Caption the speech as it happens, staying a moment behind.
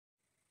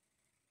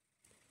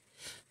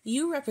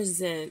You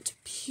represent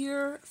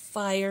pure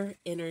fire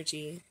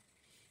energy.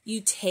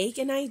 You take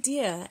an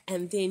idea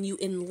and then you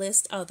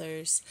enlist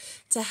others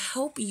to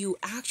help you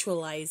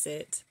actualize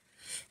it.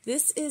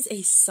 This is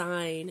a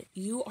sign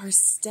you are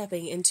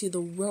stepping into the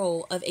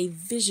role of a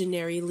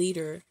visionary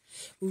leader,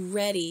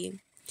 ready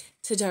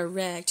to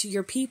direct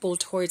your people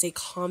towards a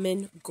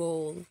common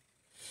goal.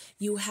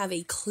 You have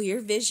a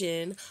clear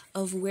vision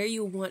of where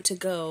you want to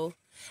go,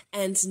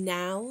 and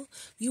now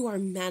you are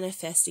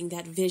manifesting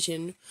that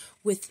vision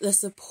with the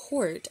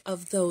support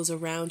of those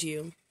around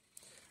you.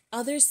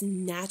 Others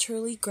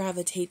naturally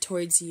gravitate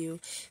towards you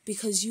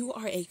because you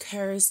are a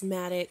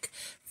charismatic,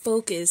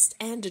 focused,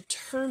 and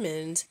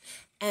determined,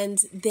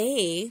 and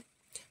they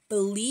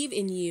believe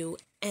in you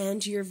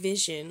and your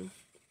vision.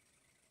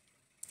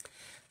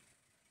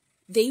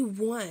 They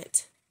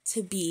want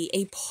to be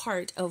a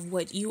part of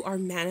what you are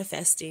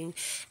manifesting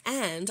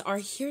and are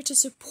here to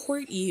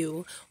support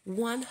you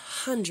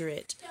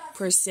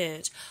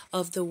 100%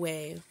 of the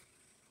way.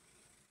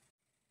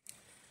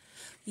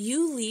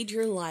 You lead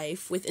your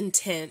life with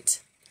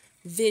intent,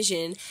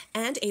 vision,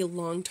 and a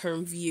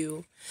long-term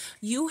view.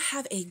 You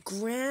have a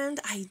grand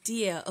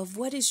idea of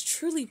what is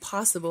truly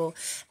possible,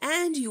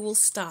 and you will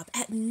stop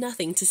at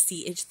nothing to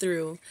see it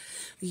through.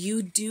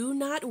 You do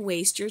not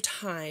waste your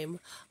time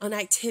on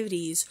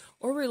activities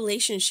or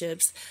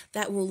relationships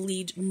that will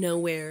lead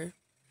nowhere.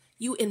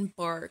 You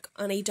embark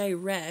on a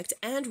direct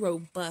and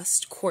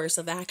robust course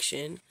of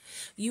action.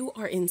 You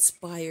are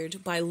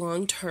inspired by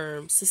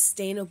long-term,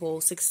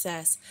 sustainable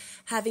success,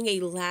 having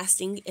a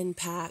lasting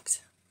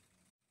impact.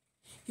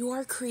 You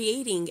are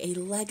creating a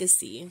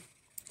legacy.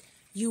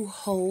 You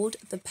hold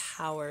the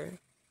power.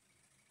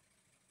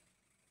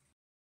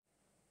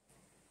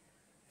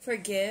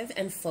 Forgive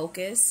and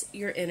focus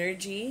your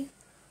energy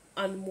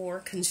on more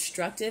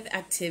constructive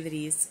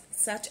activities,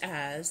 such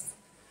as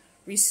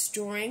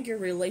restoring your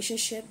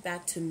relationship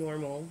back to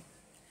normal.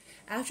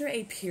 After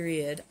a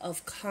period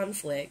of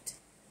conflict,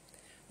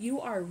 you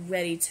are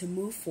ready to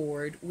move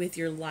forward with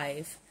your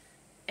life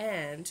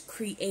and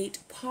create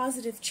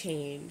positive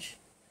change.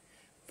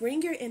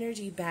 Bring your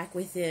energy back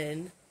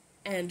within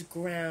and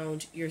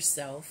ground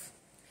yourself.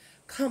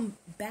 Come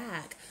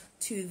back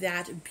to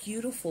that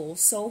beautiful,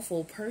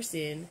 soulful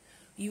person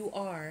you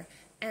are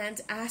and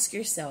ask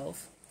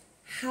yourself,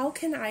 how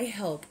can I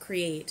help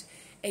create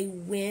a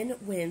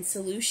win-win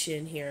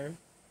solution here?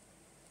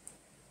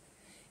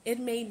 It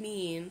may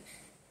mean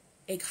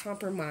a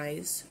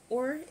compromise,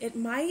 or it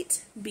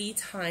might be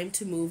time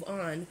to move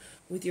on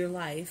with your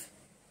life.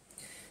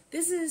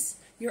 This is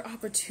your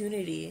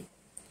opportunity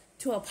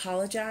to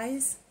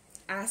apologize,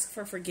 ask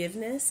for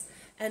forgiveness,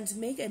 and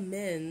make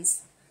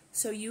amends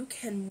so you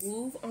can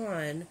move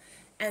on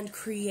and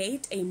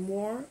create a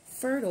more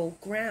fertile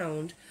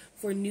ground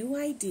for new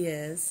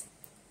ideas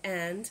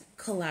and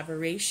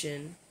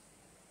collaboration.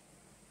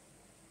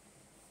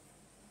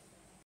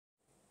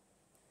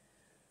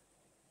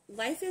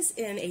 Life is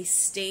in a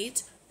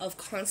state of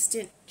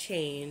constant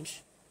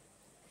change.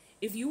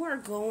 If you are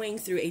going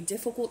through a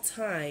difficult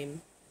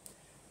time,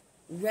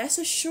 rest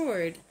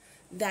assured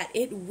that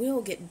it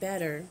will get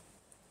better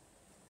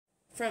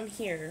from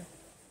here.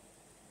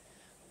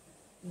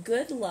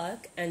 Good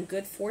luck and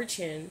good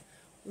fortune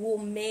will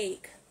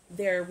make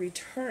their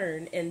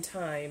return in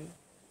time.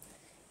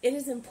 It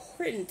is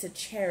important to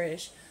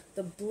cherish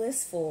the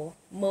blissful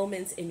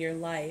moments in your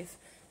life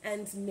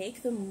and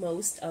make the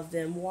most of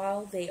them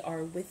while they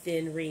are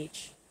within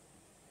reach.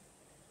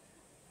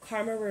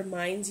 Karma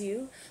reminds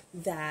you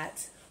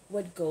that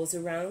what goes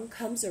around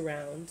comes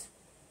around.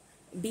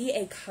 Be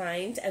a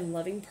kind and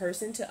loving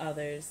person to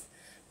others,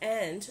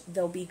 and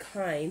they'll be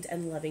kind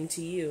and loving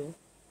to you.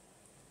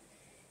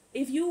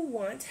 If you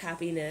want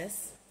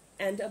happiness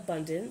and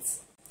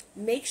abundance,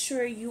 make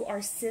sure you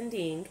are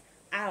sending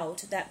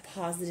out that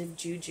positive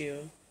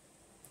juju.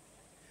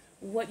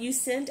 What you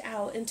send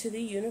out into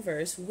the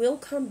universe will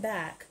come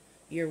back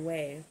your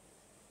way.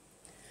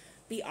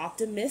 Be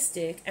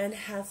optimistic and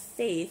have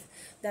faith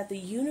that the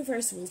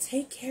universe will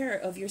take care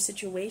of your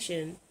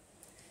situation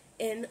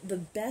in the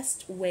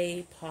best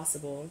way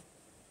possible.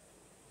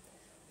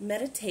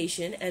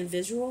 Meditation and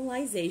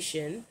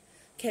visualization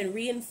can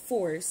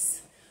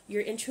reinforce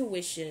your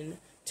intuition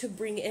to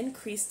bring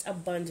increased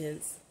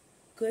abundance,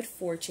 good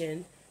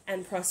fortune,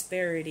 and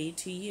prosperity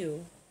to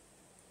you.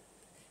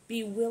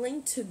 Be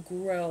willing to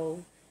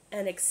grow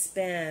and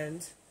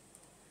expand.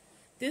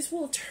 This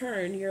will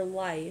turn your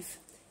life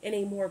in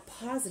a more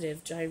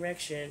positive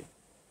direction.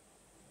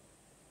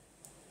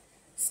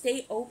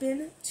 Stay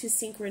open to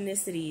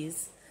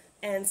synchronicities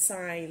and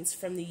signs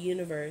from the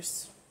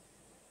universe.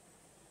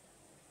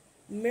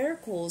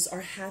 Miracles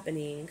are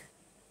happening.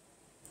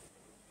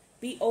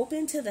 Be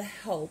open to the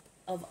help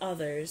of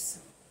others,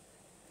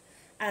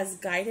 as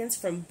guidance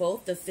from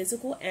both the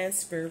physical and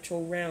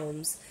spiritual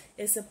realms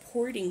is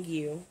supporting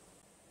you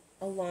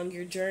along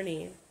your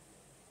journey.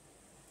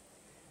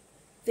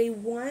 They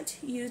want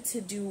you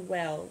to do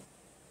well.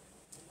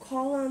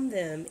 Call on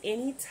them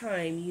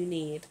anytime you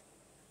need.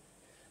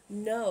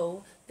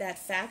 Know that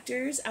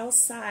factors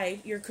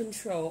outside your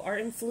control are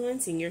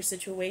influencing your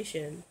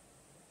situation.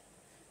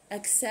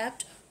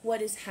 Accept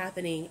what is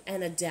happening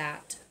and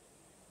adapt.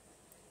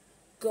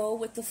 Go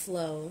with the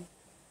flow.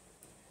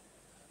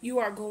 You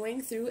are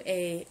going through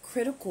a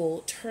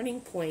critical turning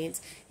point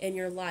in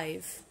your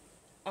life.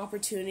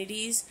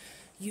 Opportunities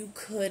you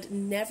could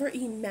never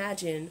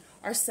imagine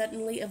are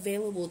suddenly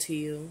available to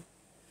you.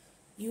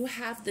 You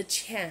have the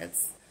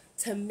chance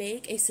to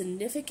make a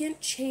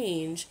significant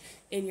change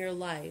in your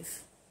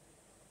life.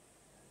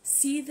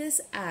 See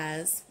this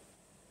as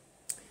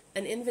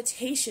an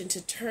invitation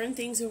to turn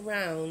things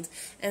around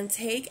and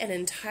take an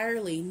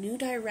entirely new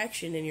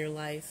direction in your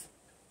life.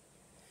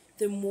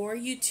 The more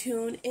you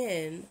tune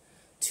in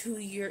to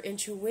your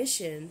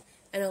intuition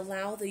and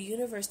allow the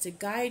universe to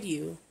guide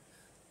you,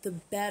 the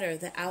better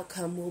the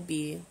outcome will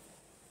be.